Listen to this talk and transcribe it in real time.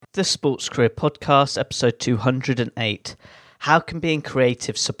The Sports Career Podcast, episode 208. How can being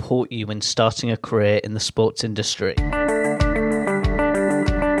creative support you when starting a career in the sports industry?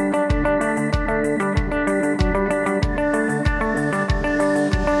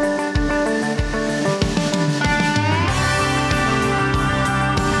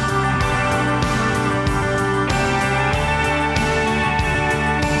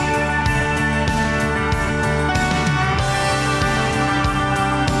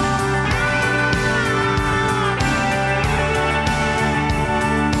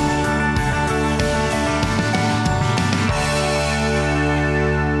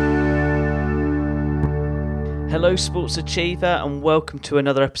 Hello Sports Achiever and welcome to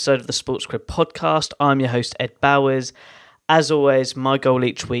another episode of the Sports Career Podcast. I'm your host Ed Bowers. As always, my goal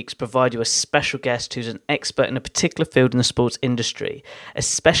each week is to provide you a special guest who's an expert in a particular field in the sports industry,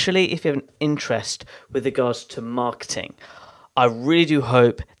 especially if you have an interest with regards to marketing. I really do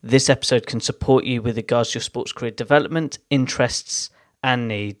hope this episode can support you with regards to your sports career development, interests and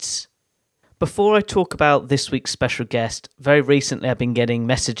needs. Before I talk about this week's special guest, very recently I've been getting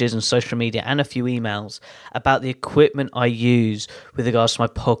messages on social media and a few emails about the equipment I use with regards to my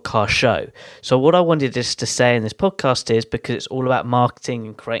podcast show. So what I wanted just to say in this podcast is, because it's all about marketing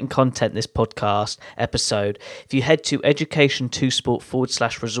and creating content, this podcast episode, if you head to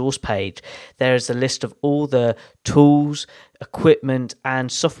education2sport/resource page, there is a list of all the tools, equipment and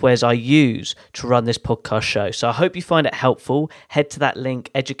softwares I use to run this podcast show. So I hope you find it helpful. Head to that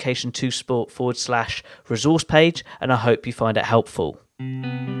link, education2sport/resource page, and I hope you find it helpful.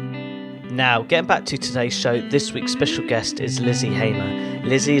 Now, getting back to today's show, this week's special guest is Lizi Hamer.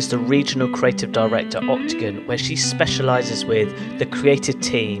 Lizi is the Regional Creative Director at Octagon, where she specialises with the creative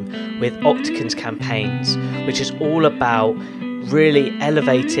team with Octagon's campaigns, which is all about really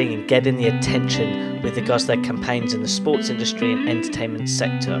elevating and getting the attention with regards to their campaigns in the sports industry and entertainment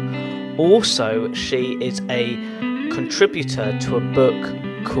sector. Also, she is a contributor to a book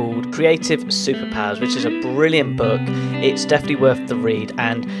called Creative Superpowers, which is a brilliant book. It's definitely worth the read,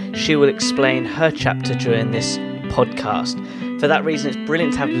 and she will explain her chapter during this podcast. For that reason, it's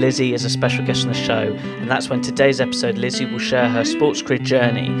brilliant to have Lizi as a special guest on the show, and that's when today's episode, Lizi will share her sports career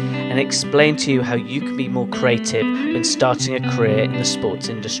journey and explain to you how you can be more creative when starting a career in the sports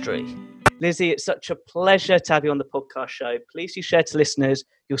industry. Lizi, it's such a pleasure to have you on the podcast show. Please do share to listeners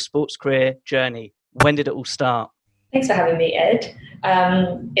your sports career journey. When did it all start? Thanks for having me, Ed.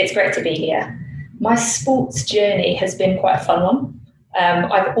 It's great to be here. My sports journey has been quite a fun one.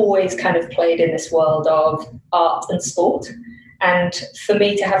 I've always kind of played in this world of art and sport. And for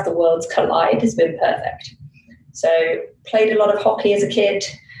me to have the worlds collide has been perfect. So played a lot of hockey as a kid,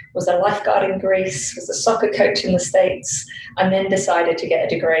 was a lifeguard in Greece, was a soccer coach in the States, and then decided to get a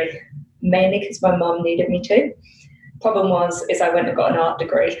degree, mainly because my mum needed me to. Problem is I went and got an art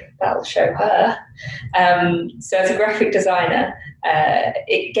degree. That'll show her. So as a graphic designer,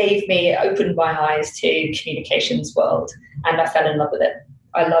 it opened my eyes to communications world, and I fell in love with it.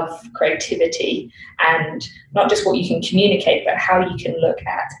 I love creativity and not just what you can communicate, but how you can look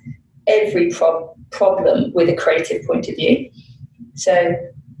at every problem with a creative point of view. So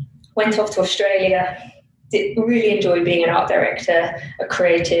went off to Australia, really enjoyed being an art director, a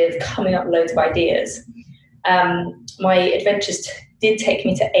creative, coming up with loads of ideas. My adventures did take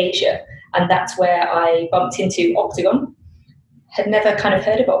me to Asia, and that's where I bumped into Octagon. Had never kind of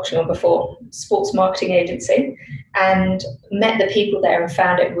heard of Octagon before, sports marketing agency, and met the people there and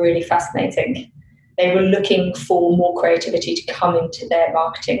found it really fascinating. They were looking for more creativity to come into their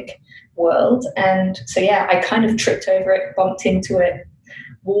marketing world. And so, yeah, I kind of tripped over it, bumped into it,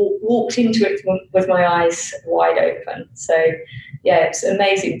 walked into it with my eyes wide open. So, yeah, it's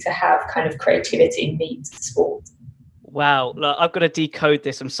amazing to have kind of creativity meet sport. Wow. Look, I've got to decode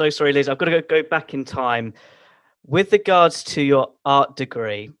this. I'm so sorry, Liz. I've got to go back in time. With regards to your art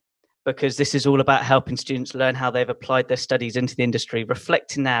degree, because this is all about helping students learn how they've applied their studies into the industry,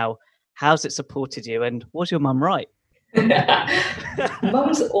 reflecting now, how's it supported you? And was your mum right?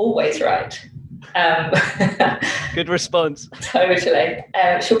 Mum's always right. Good response. Totally.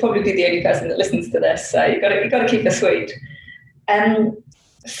 She'll probably be the only person that listens to this, so you've got to keep her sweet.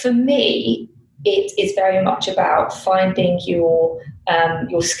 For me, it is very much about finding your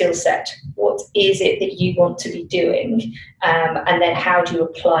skill set. What is it that you want to be doing? And then how do you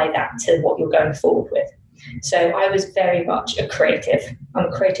apply that to what you're going forward with? So I was very much a creative. I'm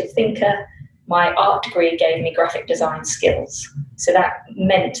a creative thinker. My art degree gave me graphic design skills. So that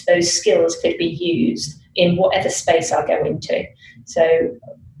meant those skills could be used in whatever space I go into. So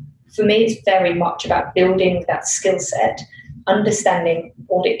for me, it's very much about building that skill set understanding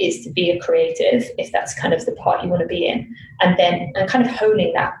what it is to be a creative, if that's kind of the part you want to be in, and kind of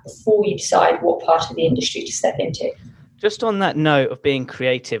honing that before you decide what part of the industry to step into. Just on that note of being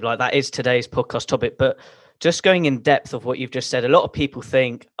creative, like that is today's podcast topic, but just going in depth of what you've just said, a lot of people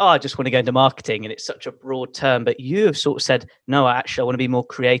think, oh, I just want to go into marketing, and it's such a broad term, but you have sort of said, no, actually, I want to be more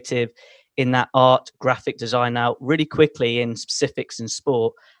creative in that art, graphic design. Now, really quickly in specifics in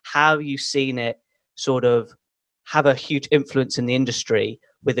sport, how have you seen it sort of have a huge influence in the industry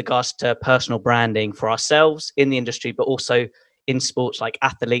with regards to personal branding for ourselves in the industry, but also in sports like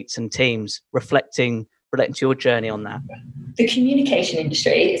athletes and teams, relating to your journey on that? The communication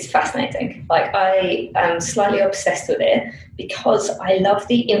industry is fascinating. Like, I am slightly obsessed with it because I love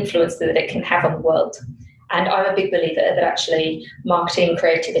the influence that it can have on the world. And I'm a big believer that actually marketing and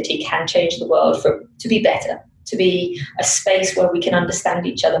creativity can change the world to be better, to be a space where we can understand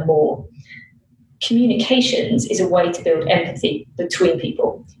each other more. Communications is a way to build empathy between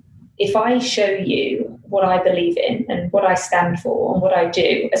people. If I show you what I believe in and what I stand for and what I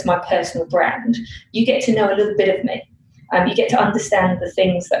do as my personal brand, you get to know a little bit of me. You get to understand the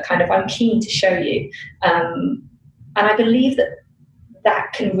things that kind of I'm keen to show you. And I believe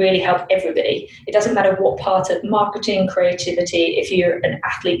that can really help everybody. It doesn't matter what part of marketing, creativity, if you're an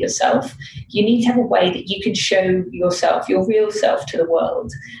athlete yourself, you need to have a way that you can show yourself, your real self, to the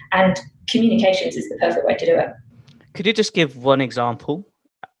world. And communications is the perfect way to do it. Could you just give one example?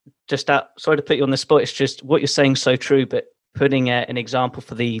 Sorry to put you on the spot. It's just what you're saying so true, but putting an example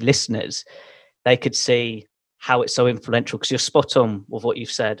for the listeners, they could see how it's so influential, because you're spot on with what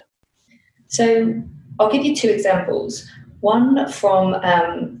you've said. So I'll give you two examples. One from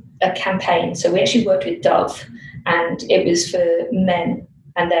a campaign. So we actually worked with Dove, and it was for men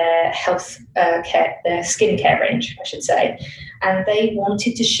and their health care, their skincare range, I should say. And they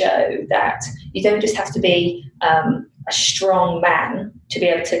wanted to show that you don't just have to be a strong man to be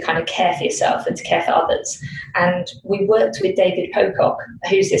able to kind of care for yourself and to care for others. And we worked with David Pocock,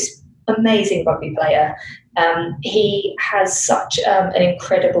 who's this amazing rugby player. He has such an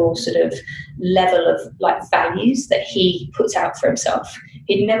incredible sort of level of like values that he puts out for himself.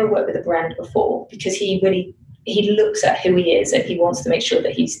 He'd never worked with a brand before because he looks at who he is and he wants to make sure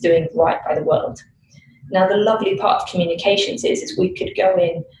that he's doing right by the world. Now, the lovely part of communications is we could go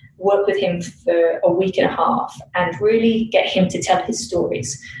in, work with him for a week and a half and really get him to tell his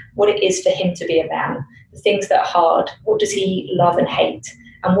stories, what it is for him to be a man, the things that are hard, what does he love and hate,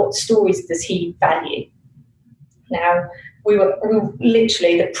 and what stories does he value. Now, we were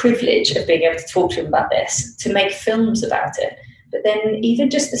literally the privilege of being able to talk to him about this, to make films about it. But then even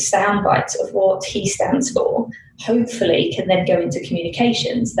just the sound bites of what he stands for, hopefully can then go into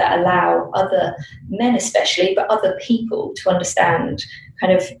communications that allow other men especially, but other people to understand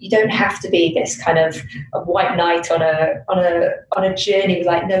kind of, you don't have to be this kind of a white knight on a journey with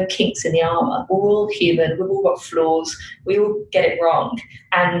like no kinks in the armor. We're all human, we've all got flaws, we all get it wrong,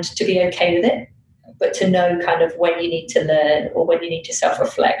 and to be okay with it. But to know kind of when you need to learn, or when you need to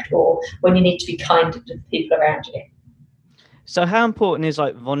self-reflect, or when you need to be kind to the people around you. So how important is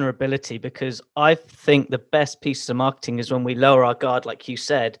like vulnerability? Because I think the best pieces of marketing is when we lower our guard, like you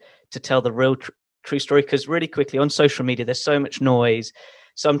said, to tell the real true story. Because really quickly on social media, there's so much noise.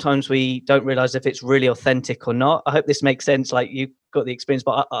 Sometimes we don't realize if it's really authentic or not. I hope this makes sense. Like, you've got the experience,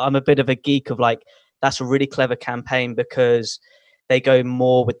 but I'm a bit of a geek of like, that's a really clever campaign because they go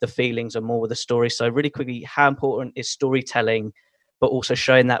more with the feelings and more with the story. So really quickly, how important is storytelling, but also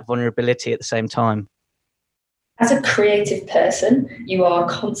showing that vulnerability at the same time? As a creative person, you are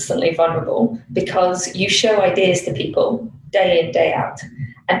constantly vulnerable because you show ideas to people day in, day out.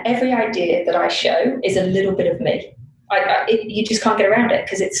 And every idea that I show is a little bit of me. You just can't get around it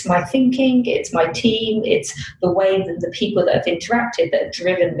because it's my thinking, it's my team, it's the way that the people that have interacted that have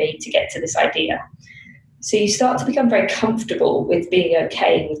driven me to get to this idea. So you start to become very comfortable with being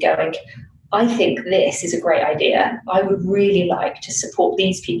okay with going, I think this is a great idea. I would really like to support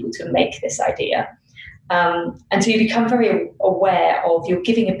these people to make this idea. And so you become very aware of you're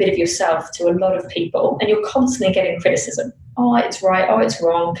giving a bit of yourself to a lot of people, and you're constantly getting criticism. Oh, it's right. Oh, it's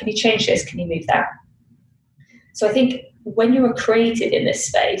wrong. Can you change this? Can you move that? So I think when you're a creative in this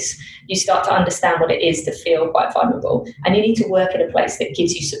space, you start to understand what it is to feel quite vulnerable, and you need to work in a place that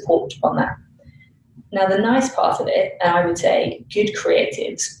gives you support on that. Now, the nice part of it, and I would say good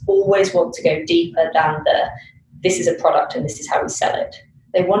creatives always want to go deeper than this is a product and this is how we sell it.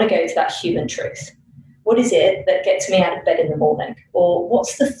 They want to go to that human truth. What is it that gets me out of bed in the morning? Or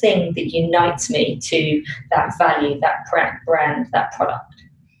what's the thing that unites me to that value, that brand, that product?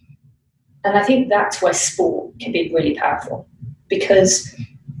 And I think that's where sport can be really powerful, because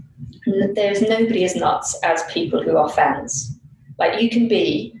there's nobody as nuts as people who are fans. Like you can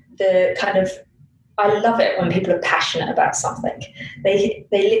be the kind of, I love it when people are passionate about something. They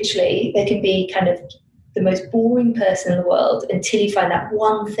literally, they can be kind of the most boring person in the world until you find that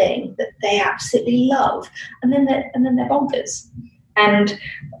one thing that they absolutely love, and then they're bonkers. And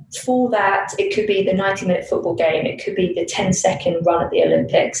for that, it could be the 90-minute football game, it could be the 10-second run at the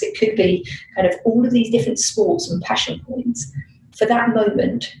Olympics, it could be kind of all of these different sports and passion points. For that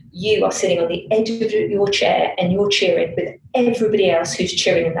moment, you are sitting on the edge of your chair and you're cheering with everybody else who's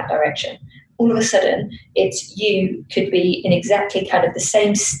cheering in that direction. All of a sudden, you could be in exactly kind of the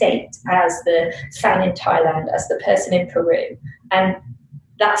same state as the fan in Thailand, as the person in Peru. And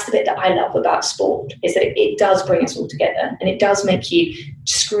that's the bit that I love about sport, is that it does bring us all together, and it does make you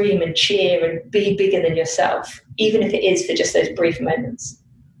scream and cheer and be bigger than yourself, even if it is for just those brief moments.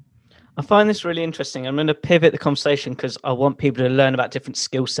 I find this really interesting. I'm going to pivot the conversation because I want people to learn about different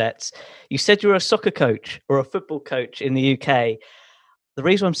skill sets. You said you were a soccer coach or a football coach in the UK. The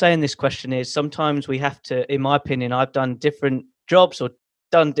reason I'm saying this question is sometimes we have to, in my opinion, I've done different jobs or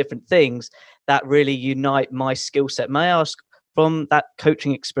done different things that really unite my skill set. May I ask, from that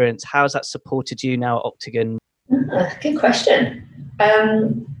coaching experience, how has that supported you now at Octagon? Good question.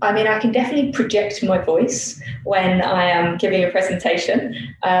 I mean, I can definitely project my voice when I am giving a presentation.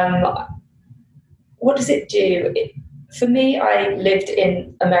 What does it do? For me, I lived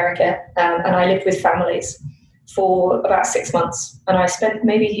in America and I lived with families for about 6 months, and I spent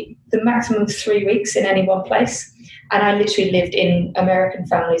maybe the maximum of 3 weeks in any one place, and I literally lived in American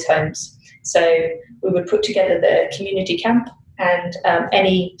families' homes. So we would put together the community camp, and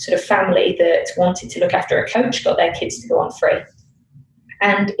any sort of family that wanted to look after a coach got their kids to go on free.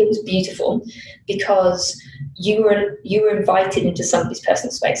 And it was beautiful because you were invited into somebody's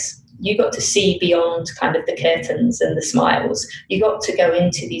personal space. You got to see beyond kind of the curtains and the smiles. You got to go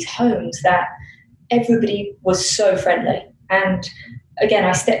into these homes that everybody was so friendly. And again,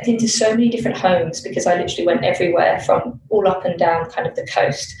 I stepped into so many different homes because I literally went everywhere, from all up and down kind of the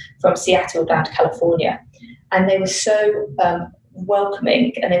coast, from Seattle down to California. And they were so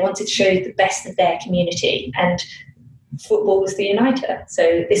welcoming, and they wanted to show you the best of their community. And football was the uniter.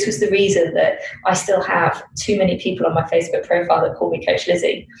 So this was the reason that I still have too many people on my Facebook profile that call me Coach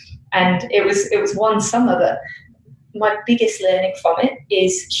Lizi. And it was one summer, but my biggest learning from it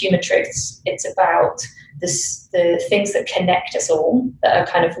is human truths. It's about the things that connect us all, that are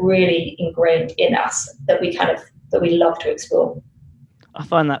kind of really ingrained in us, that we love to explore. I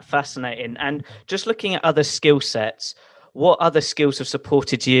find that fascinating. And just looking at other skill sets, what other skills have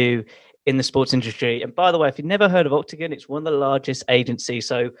supported you in the sports industry? And by the way, if you've never heard of Octagon, it's one of the largest agencies.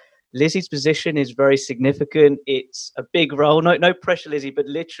 So Lizzie's position is very significant. It's a big role. No pressure, Lizzie, but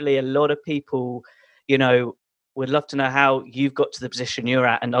literally a lot of people, would love to know how you've got to the position you're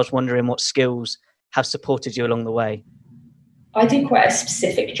at. And I was wondering what skills have supported you along the way. I do quite a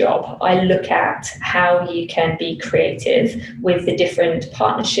specific job. I look at how you can be creative with the different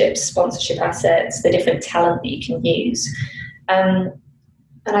partnerships, sponsorship assets, the different talent that you can use. And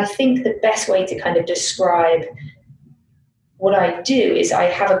I think the best way to kind of describe what I do is I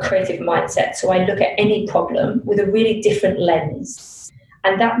have a creative mindset. So I look at any problem with a really different lens.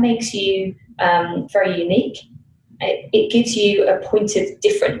 And that makes you very unique. It gives you a point of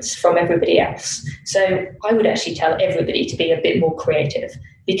difference from everybody else. So I would actually tell everybody to be a bit more creative,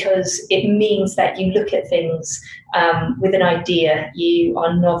 because it means that you look at things with an idea, you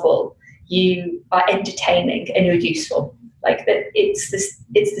are novel, you are entertaining, and you're useful. Like that, it's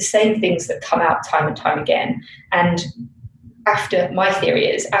the same things that come out time and time again. And my theory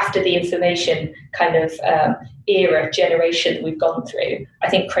is, after the information kind of generation that we've gone through, I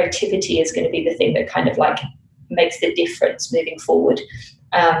think creativity is going to be the thing that kind of like makes the difference moving forward,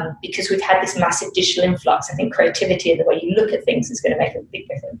 because we've had this massive digital influx. I think creativity and the way you look at things is going to make a big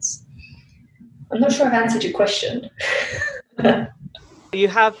difference. I'm not sure I've answered your question. You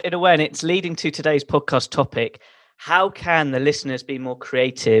have, in a way, and it's leading to today's podcast topic. How can the listeners be more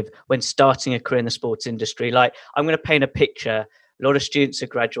creative when starting a career in the sports industry? Like, I'm going to paint a picture. A lot of students are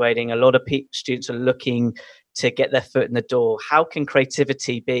graduating. A lot of students are looking to get their foot in the door. How can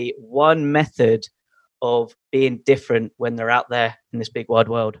creativity be one method of being different when they're out there in this big wide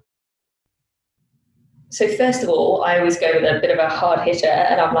world? So first of all, I always go with a bit of a hard hitter,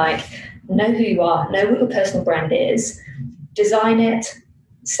 and I'm like, know who you are, know what your personal brand is, design it,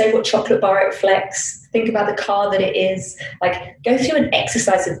 say what chocolate bar it reflects, think about the car that it is, like go through an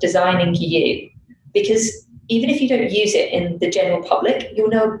exercise of designing you, because even if you don't use it in the general public, you'll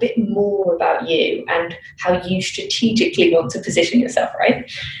know a bit more about you and how you strategically want to position yourself, right?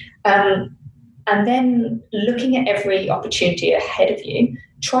 And then looking at every opportunity ahead of you,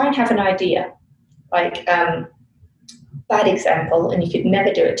 try and have an idea. Like, bad example, and you could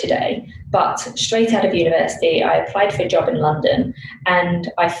never do it today, but straight out of university, I applied for a job in London,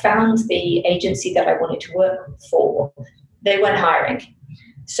 and I found the agency that I wanted to work for, they weren't hiring.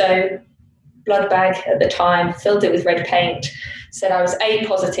 So blood bag at the time, filled it with red paint, said I was A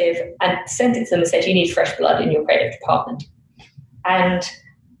positive, and sent it to them and said, you need fresh blood in your creative department. And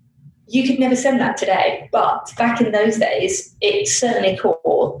you could never send that today, but back in those days, it certainly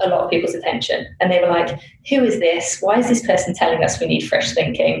caught a lot of people's attention. And they were like, who is this? Why is this person telling us we need fresh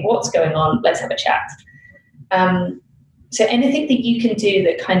thinking? What's going on? Let's have a chat. So anything that you can do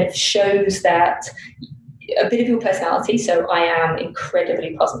that kind of shows that a bit of your personality. So I am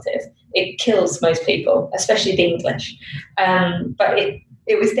incredibly positive. It kills most people, especially the English. But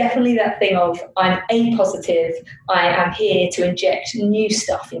it was definitely that thing of, I'm A positive, I am here to inject new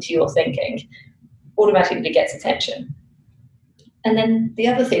stuff into your thinking, automatically gets attention. And then the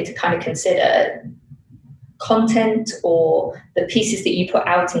other thing to kind of consider, content or the pieces that you put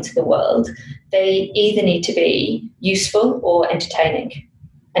out into the world, they either need to be useful or entertaining.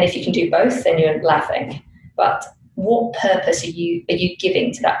 And if you can do both, then you're laughing. But what purpose are you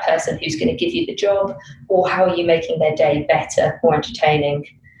giving to that person who's going to give you the job, or how are you making their day better, more entertaining,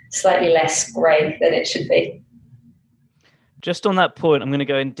 slightly less grey than it should be? Just on that point, I'm going to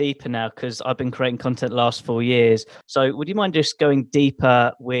go in deeper now because I've been creating content the last 4 years. So would you mind just going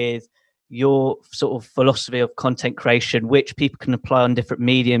deeper with your sort of philosophy of content creation, which people can apply on different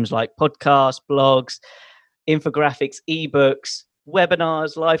mediums like podcasts, blogs, infographics, ebooks,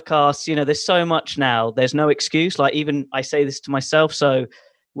 webinars, live casts? There's so much now. There's no excuse. Like, even I say this to myself. So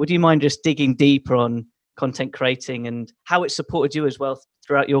would you mind just digging deeper on content creating and how it supported you as well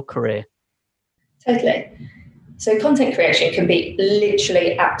throughout your career? Totally. So content creation can be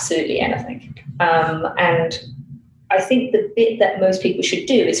literally absolutely anything. And I think the bit that most people should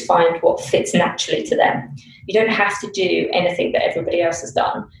do is find what fits naturally to them. You don't have to do anything that everybody else has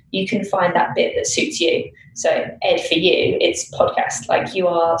done. You can find that bit that suits you. So Ed, for you, it's podcast. Like, you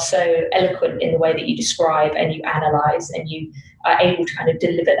are so eloquent in the way that you describe and you analyze, and you are able to kind of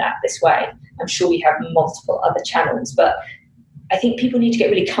deliver that this way. I'm sure you have multiple other channels, but I think people need to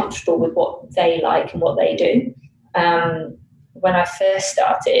get really comfortable with what they like and what they do. When I first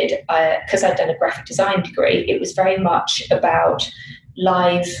started, because I'd done a graphic design degree, it was very much about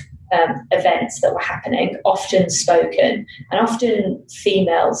live events that were happening, often spoken, and often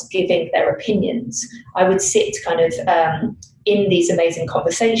females giving their opinions. I would sit kind of in these amazing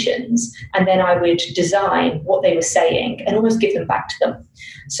conversations, and then I would design what they were saying and almost give them back to them.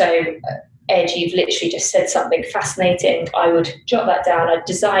 So, Ed, you've literally just said something fascinating. I would jot that down, I'd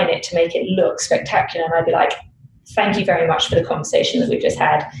design it to make it look spectacular, and I'd be like, thank you very much for the conversation that we've just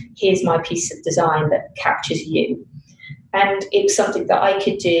had. Here's my piece of design that captures you. And it was something that I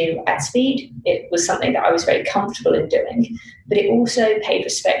could do at speed. It was something that I was very comfortable in doing, but it also paid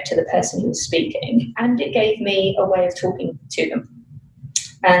respect to the person who was speaking, and it gave me a way of talking to them.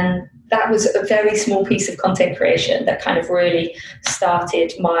 And that was a very small piece of content creation that kind of really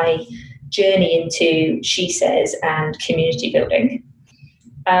started my journey into She Says and community building.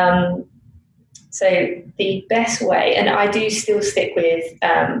 So the best way, and I do still stick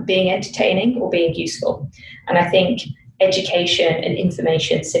with being entertaining or being useful. And I think education and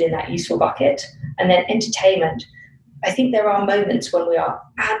information sit in that useful bucket. And then entertainment, I think there are moments when we are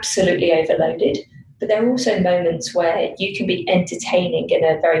absolutely overloaded, but there are also moments where you can be entertaining in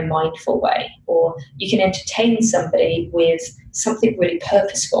a very mindful way, or you can entertain somebody with something really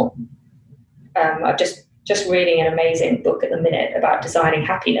purposeful. I've just reading an amazing book at the minute about designing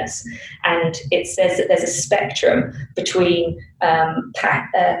happiness, and it says that there's a spectrum between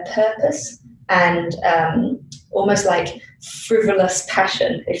purpose and almost like frivolous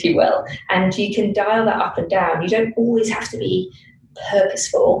passion, if you will, and you can dial that up and down. You don't always have to be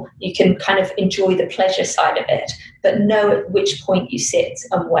purposeful. You can kind of enjoy the pleasure side of it, but know at which point you sit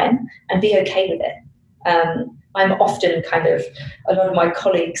and when, and be okay with it. I'm often a lot of my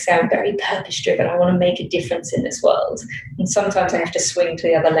colleagues say I'm very purpose-driven. I want to make a difference in this world. And sometimes I have to swing to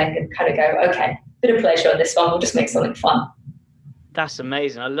the other leg and kind of go, okay, bit of pleasure on this one. We'll just make something fun. That's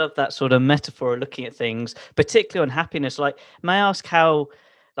amazing. I love that sort of metaphor of looking at things, particularly on happiness. Like, may I ask how,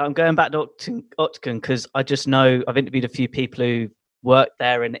 I'm going back to Octagon because I just know I've interviewed a few people who work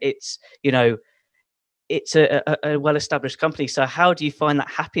there, and it's a well-established company. So how do you find that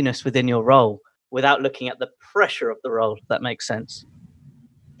happiness within your role without looking at the pressure of the role, if that makes sense?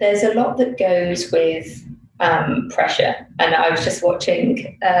 There's a lot that goes with pressure. And I was just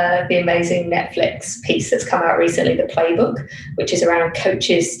watching the amazing Netflix piece that's come out recently, The Playbook, which is around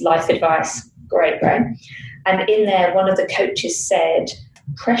coaches' life advice. Great, right? And in there, one of the coaches said,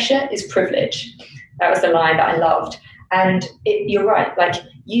 pressure is privilege. That was the line that I loved. And you're right, like,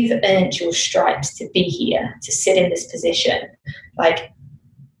 you've earned your stripes to be here, to sit in this position. Like,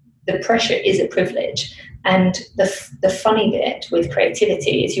 the pressure is a privilege. And the funny bit with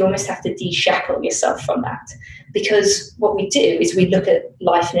creativity is you almost have to de-shackle yourself from that. Because what we do is we look at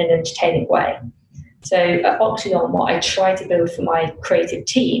life in an entertaining way. So at Octagon, what I try to build for my creative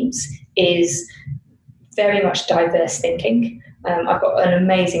teams is very much diverse thinking. I've got an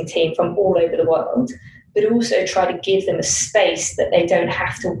amazing team from all over the world, but also try to give them a space that they don't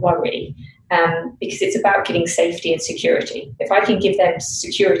have to worry, because it's about giving safety and security. If I can give them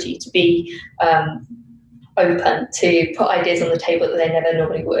security to be open, to put ideas on the table that they never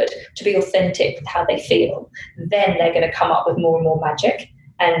normally would, to be authentic with how they feel, then they're going to come up with more and more magic.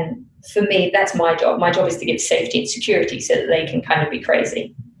 And for me, that's my job. My job is to give safety and security so that they can kind of be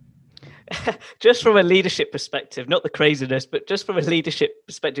crazy. Just from a leadership perspective, not the craziness, but just from a leadership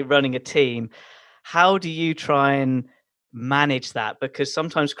perspective, running a team, how do you try and manage that? Because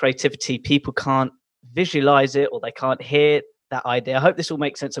sometimes creativity, people can't visualize it or they can't hear that idea. I hope this all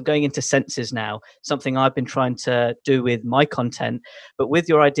makes sense. I'm going into senses now, something I've been trying to do with my content. But with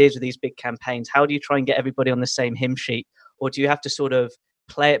your ideas with these big campaigns, how do you try and get everybody on the same hymn sheet? Or do you have to sort of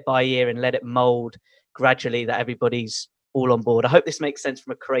play it by ear and let it mold gradually that everybody's all on board? I hope this makes sense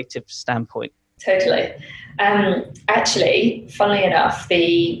from a creative standpoint. Totally. Actually, funnily enough,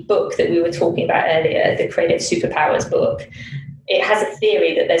 the book that we were talking about earlier, the Creative Superpowers book, it has a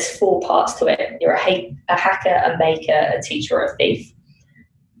theory that there's 4 parts to it. You're a hacker, a maker, a teacher, or a thief.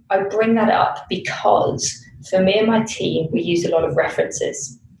 I bring that up because for me and my team, we use a lot of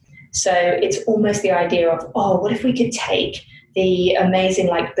references. So it's almost the idea of, what if we could take the amazing,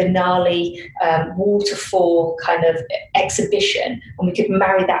 like, Benali waterfall kind of exhibition, and we could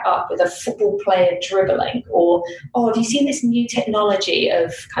marry that up with a football player dribbling, or have you seen this new technology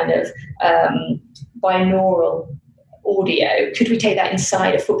of kind of binaural audio? Could we take that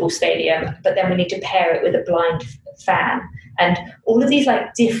inside a football stadium, but then we need to pair it with a blind fan? And all of these,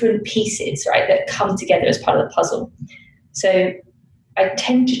 like, different pieces, right, that come together as part of the puzzle. So I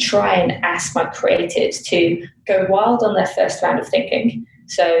tend to try and ask my creatives to go wild on their first round of thinking.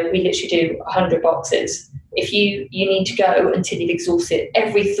 So we literally do 100 boxes. If you need to go until you've exhausted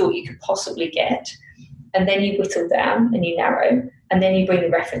every thought you could possibly get, and then you whittle down and you narrow, and then you bring the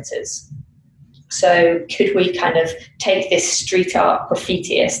references. So could we kind of take this street art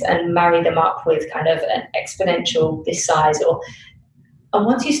graffitiist and marry them up with kind of an exponential this size? And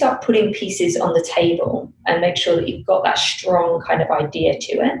once you start putting pieces on the table and make sure that you've got that strong kind of idea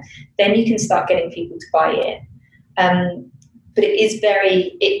to it, then you can start getting people to buy in. But it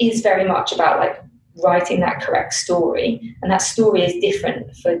is very much about, like, writing that correct story, and that story is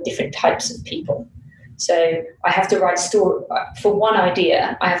different for different types of people. So I have to write story for one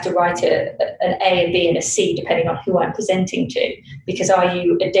idea. I have to write an A, a B, and a C depending on who I'm presenting to. Because are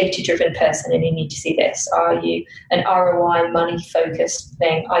you a data-driven person and you need to see this? Are you an ROI, money-focused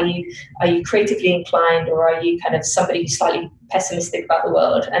thing? Are you creatively inclined, or are you kind of somebody who's slightly pessimistic about the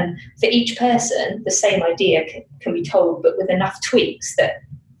world? And for each person, the same idea can be told, but with enough tweaks that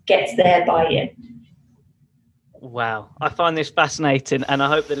gets their buy-in. Wow, I find this fascinating, and I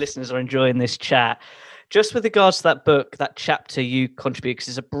hope the listeners are enjoying this chat. Just with regards to that book, that chapter you contribute, because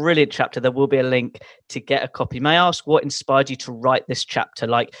it's a brilliant chapter, there will be a link to get a copy. May I ask what inspired you to write this chapter?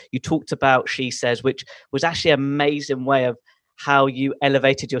 Like, you talked about She Says, which was actually an amazing way of how you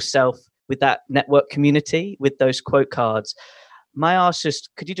elevated yourself with that network community, with those quote cards. May I ask,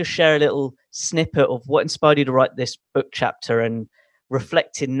 could you just share a little snippet of what inspired you to write this book chapter, and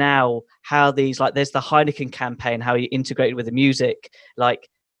reflecting now how these, like, there's the Heineken campaign, how you integrated with the music, like,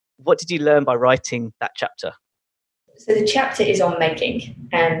 what did you learn by writing that chapter? So the chapter is on making,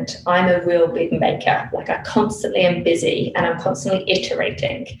 and I'm a real big maker. Like, I constantly am busy and I'm constantly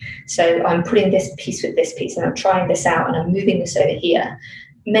iterating. So I'm putting this piece with this piece, and I'm trying this out, and I'm moving this over here,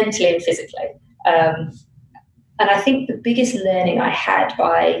 mentally and physically. And I think the biggest learning I had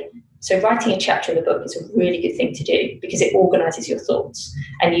so writing a chapter of a book is a really good thing to do, because it organizes your thoughts,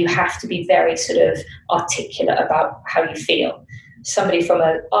 and you have to be very sort of articulate about how you feel. Somebody from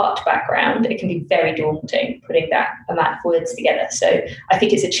an art background, it can be very daunting putting that amount of words together. So I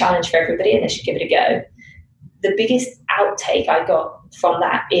think it's a challenge for everybody, and they should give it a go. The biggest outtake I got from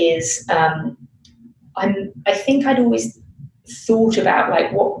that is I think I'd always thought about,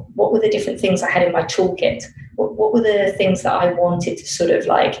 like, what were the different things I had in my toolkit? What were the things that I wanted to sort of,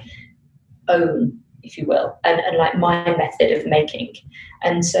 like, own, if you will, and like my method of making.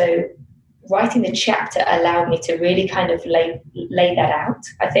 And so writing the chapter allowed me to really kind of lay that out,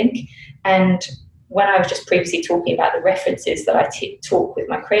 I think. And when I was just previously talking about the references that I talk with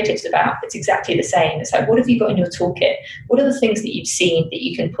my creatives about, it's exactly the same. It's like, what have you got in your toolkit? What are the things that you've seen that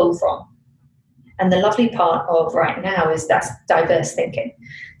you can pull from? And the lovely part of right now is that's diverse thinking.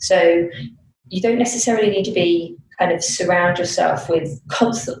 So you don't necessarily need to be kind of surround yourself with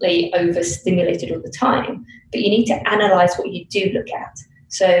constantly overstimulated all the time, but you need to analyze what you do look at.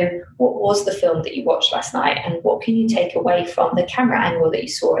 So what was the film that you watched last night, and what can you take away from the camera angle that you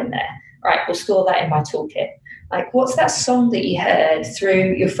saw in there? Right, we'll store that in my toolkit. Like, what's that song that you heard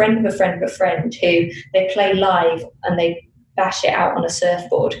through your friend of a friend of a friend who they play live and they bash it out on a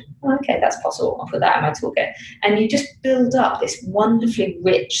surfboard? Oh, okay, that's possible. I'll put that in my toolkit. And you just build up this wonderfully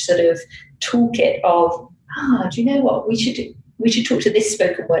rich sort of toolkit of, do you know what? We should talk to this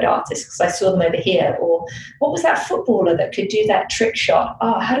spoken word artist because I saw them over here. Or what was that footballer that could do that trick shot?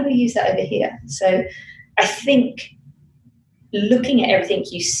 How do we use that over here? So I think looking at everything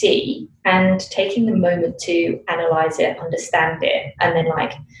you see and taking the moment to analyze it, understand it, and then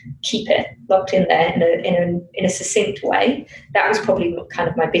like keep it locked in there in a succinct way, that was probably kind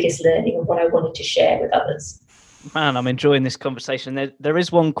of my biggest learning of what I wanted to share with others. Man, I'm enjoying this conversation. There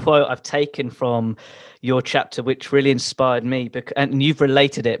is one quote I've taken from your chapter which really inspired me, and you've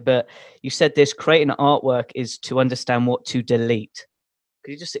related it, but you said this: creating artwork is to understand what to delete.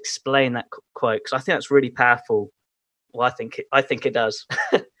 Could you just explain that quote? Because I think that's really powerful. Well, I think it does.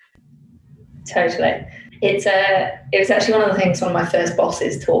 Totally. It was actually one of the things one of my first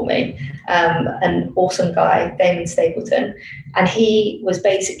bosses taught me, an awesome guy, Damon Stapleton, and he was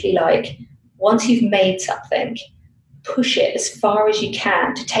basically like, once you've made something, push it as far as you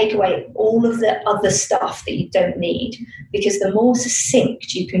can to take away all of the other stuff that you don't need, because the more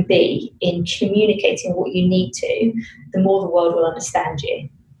succinct you can be in communicating what you need to, the more the world will understand you.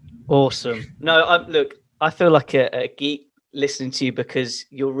 Awesome. No, look, I feel like a geek listening to you, because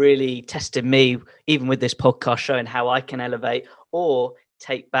you're really testing me, even with this podcast, showing how I can elevate or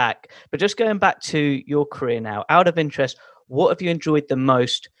take back. But just going back to your career now, out of interest, what have you enjoyed the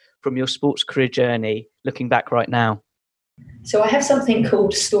most from your sports career journey, looking back right now? So I have something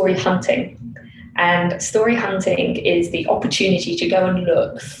called story hunting. And story hunting is the opportunity to go and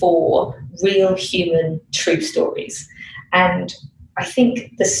look for real human true stories. And I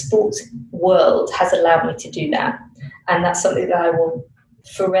think the sports world has allowed me to do that. And that's something that I will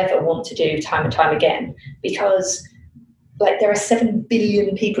forever want to do time and time again, because like there are 7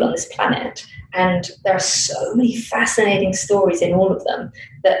 billion people on this planet, and there are so many fascinating stories in all of them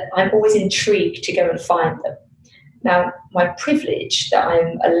that I'm always intrigued to go and find them. Now, my privilege that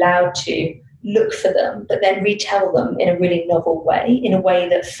I'm allowed to look for them, but then retell them in a really novel way, in a way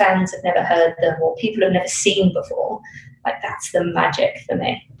that fans have never heard them or people have never seen before, like that's the magic for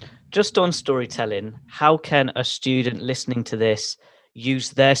me. Just on storytelling, how can a student listening to this use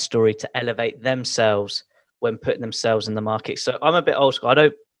their story to elevate themselves when putting themselves in the market? So I'm a bit old school. I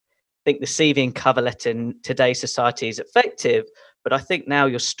don't think the CV and cover letter in today's society is effective, but I think now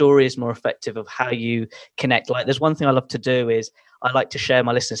your story is more effective of how you connect. Like there's one thing I love to do is I like to share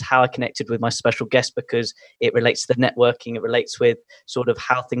my listeners how I connected with my special guest, because it relates to the networking. It relates with sort of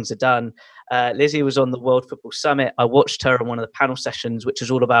how things are done. Lizi was on the World Football Summit. I watched her on one of the panel sessions, which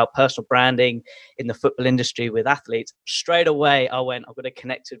is all about personal branding in the football industry with athletes. Straight away, I got to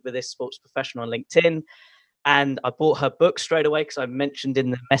connect with this sports professional on LinkedIn. And I bought her book straight away because I mentioned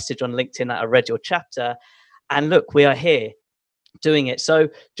in the message on LinkedIn that I read your chapter. And look, we are here doing it. So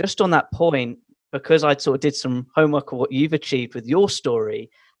just on that point, because I sort of did some homework of what you've achieved with your story,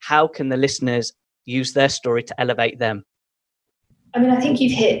 how can the listeners use their story to elevate them? I mean, I think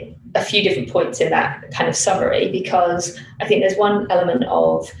you've hit a few different points in that kind of summary, because I think there's one element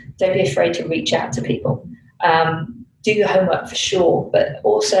of don't be afraid to reach out to people. Do your homework for sure, but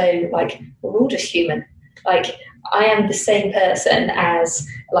also like we're all just human. Like I am the same person as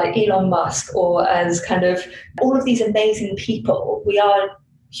like Elon Musk or as kind of all of these amazing people. We are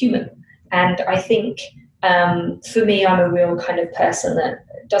human. And I think for me, I'm a real kind of person that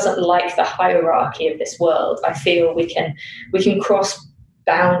doesn't like the hierarchy of this world. I feel we can cross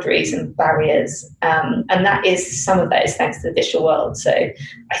boundaries and barriers. And some of that is thanks to the digital world. So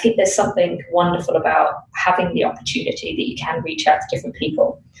I think there's something wonderful about having the opportunity that you can reach out to different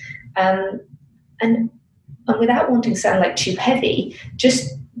people. And without wanting to sound like too heavy,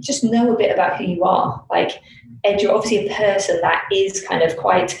 just know a bit about who you are. Like Ed, you're obviously a person that is kind of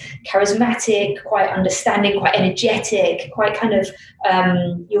quite charismatic, quite understanding, quite energetic, quite kind of,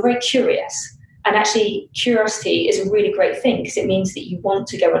 you're very curious. And actually curiosity is a really great thing, because it means that you want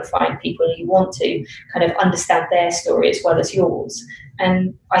to go and find people and you want to kind of understand their story as well as yours.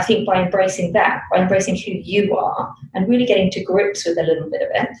 And I think by embracing that, by embracing who you are and really getting to grips with a little bit of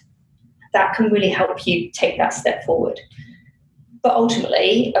it, that can really help you take that step forward. But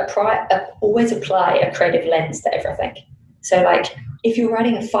ultimately, always apply a creative lens to everything. So like, if you're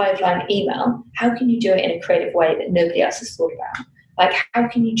writing a 5-line email, how can you do it in a creative way that nobody else has thought about? Like, how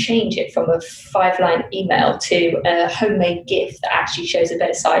can you change it from a 5-line email to a homemade gift that actually shows a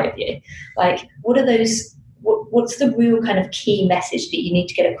better side of you? Like, what are those? What's the real kind of key message that you need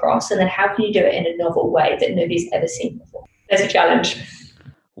to get across? And then how can you do it in a novel way that nobody's ever seen before? There's a challenge.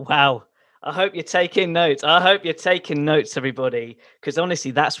 Wow. I hope you're taking notes. Everybody, because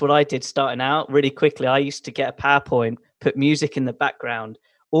honestly, that's what I did starting out really quickly. I used to get a PowerPoint, put music in the background,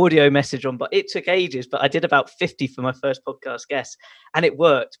 audio message on, but it took ages. But I did about 50 for my first podcast guest, and it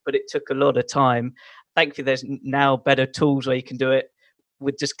worked, but it took a lot of time. Thankfully, there's now better tools where you can do it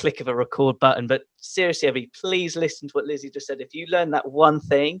with just click of a record button. But seriously, everybody, please listen to what Lizzie just said. If you learn that one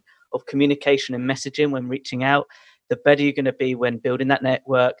thing of communication and messaging when reaching out, the better you're going to be when building that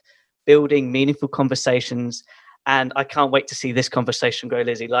network, building meaningful conversations. And I can't wait to see this conversation grow,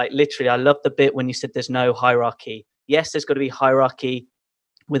 Lizzie. Like, literally, I love the bit when you said there's no hierarchy. Yes, there's got to be hierarchy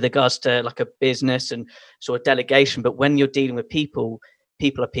with regards to like a business and sort of delegation. But when you're dealing with people,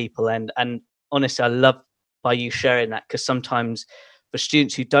 people are people. And honestly, I love by you sharing that, because sometimes for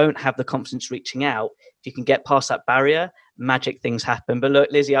students who don't have the confidence reaching out, if you can get past that barrier, magic things happen. But look,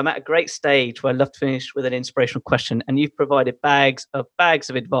 Lizzie, I'm at a great stage where I'd love to finish with an inspirational question, and you've provided bags of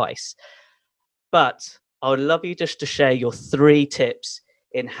advice. But I would love you just to share your 3 tips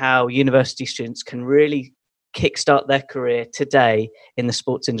in how university students can really kickstart their career today in the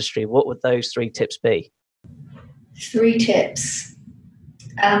sports industry. What would those 3 tips be? 3 tips.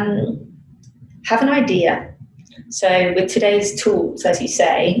 Have an idea. So with today's tools, as you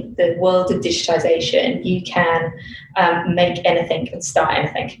say, the world of digitization, you can make anything and start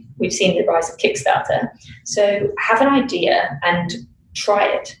anything. We've seen the rise of Kickstarter. So have an idea and try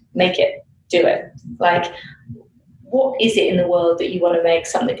it, make it, do it. Like, what is it in the world that you want to make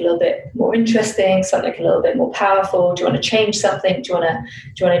something a little bit more interesting, something a little bit more powerful? Do you want to change something? Do you want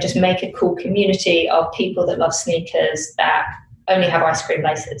to just make a cool community of people that love sneakers that only have ice cream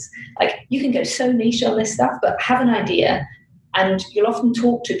laces? Like, you can go so niche on this stuff, but have an idea, and you'll often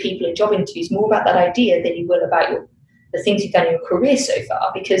talk to people in job interviews more about that idea than you will about the things you've done in your career so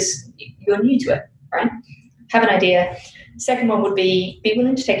far, because you're new to it, right? Have an idea. Second one would be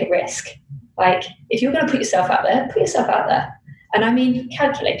willing to take a risk. Like, if you're going to put yourself out there, put yourself out there. And I mean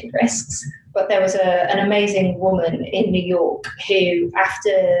calculated risks. But there was an amazing woman in New York who,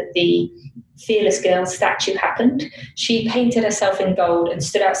 after the Fearless Girl statue happened, she painted herself in gold and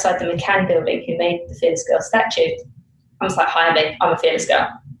stood outside the McCann building who made the Fearless Girl statue. I was like, hire me, I'm a Fearless Girl.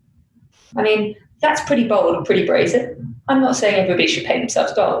 I mean, that's pretty bold and pretty brazen. I'm not saying everybody should paint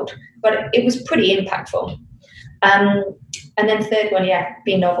themselves gold, but it was pretty impactful. And then third one,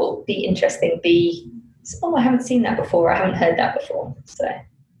 be novel, be interesting, I haven't seen that before, I haven't heard that before. So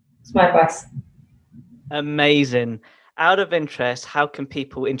it's my advice. Amazing. Out of interest, how can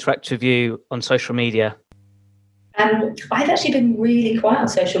people interact with you on social media? I've actually been really quiet on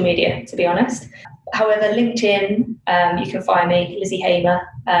social media, to be honest. However, LinkedIn, you can find me, Lizi Hamer.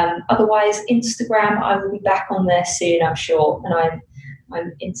 Otherwise, Instagram, I will be back on there soon, I'm sure. And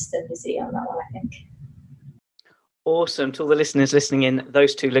I'm Insta busy on that one, I think. Awesome. To all the listeners listening in,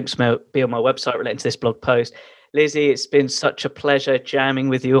 those 2 links will be on my website relating to this blog post. Lizzie, it's been such a pleasure jamming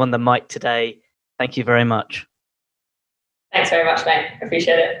with you on the mic today. Thank you very much. Thanks very much, mate. I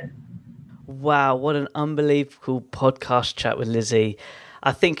appreciate it. Wow, what an unbelievable podcast chat with Lizzie.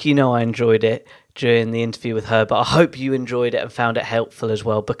 I think I enjoyed it during the interview with her, but I hope you enjoyed it and found it helpful as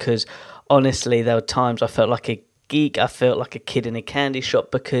well, because honestly, there were times I felt like a geek. I felt like a kid in a candy shop,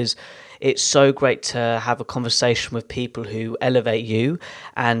 because it's so great to have a conversation with people who elevate you,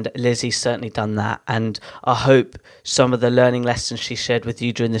 and Lizzie's certainly done that. And I hope some of the learning lessons she shared with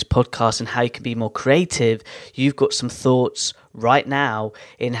you during this podcast and how you can be more creative, you've got some thoughts right now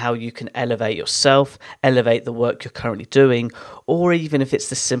in how you can elevate yourself, elevate the work you're currently doing, or even if it's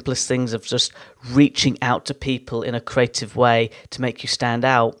the simplest things of just reaching out to people in a creative way to make you stand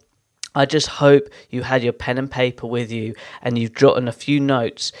out. I just hope you had your pen and paper with you and you've jotted a few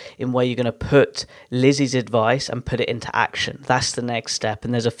notes in where you're going to put Lizzie's advice and put it into action. That's the next step.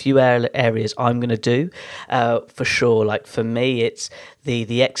 And there's a few areas I'm going to do for sure. Like for me, it's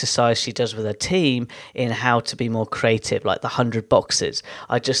the exercise she does with her team in how to be more creative, like the 100 boxes.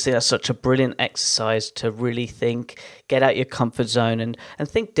 I just think that's such a brilliant exercise to really think, get out your comfort zone and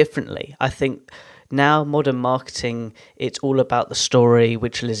think differently. I think now, modern marketing, it's all about the story,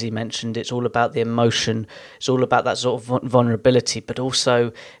 which Lizzie mentioned. It's all about the emotion. It's all about that sort of vulnerability, but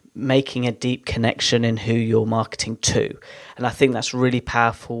also making a deep connection in who you're marketing to. And I think that's really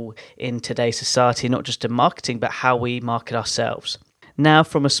powerful in today's society, not just in marketing, but how we market ourselves. Now,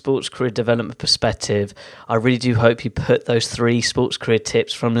 from a sports career development perspective, I really do hope you put those 3 sports career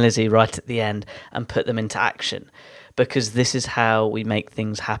tips from Lizi right at the end and put them into action, because this is how we make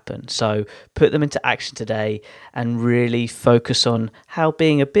things happen. So put them into action today and really focus on how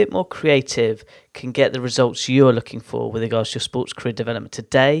being a bit more creative can get the results you're looking for with regards to your sports career development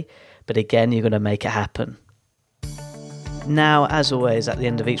today. But again, you're going to make it happen. Now, as always, at the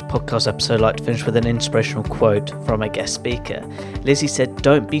end of each podcast episode, I like to finish with an inspirational quote from a guest speaker. Lizi said,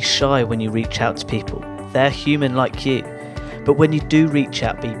 "Don't be shy when you reach out to people. They're human like you. But when you do reach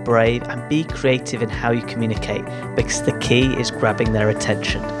out, be brave and be creative in how you communicate, because the key is grabbing their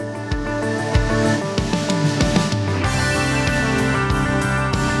attention."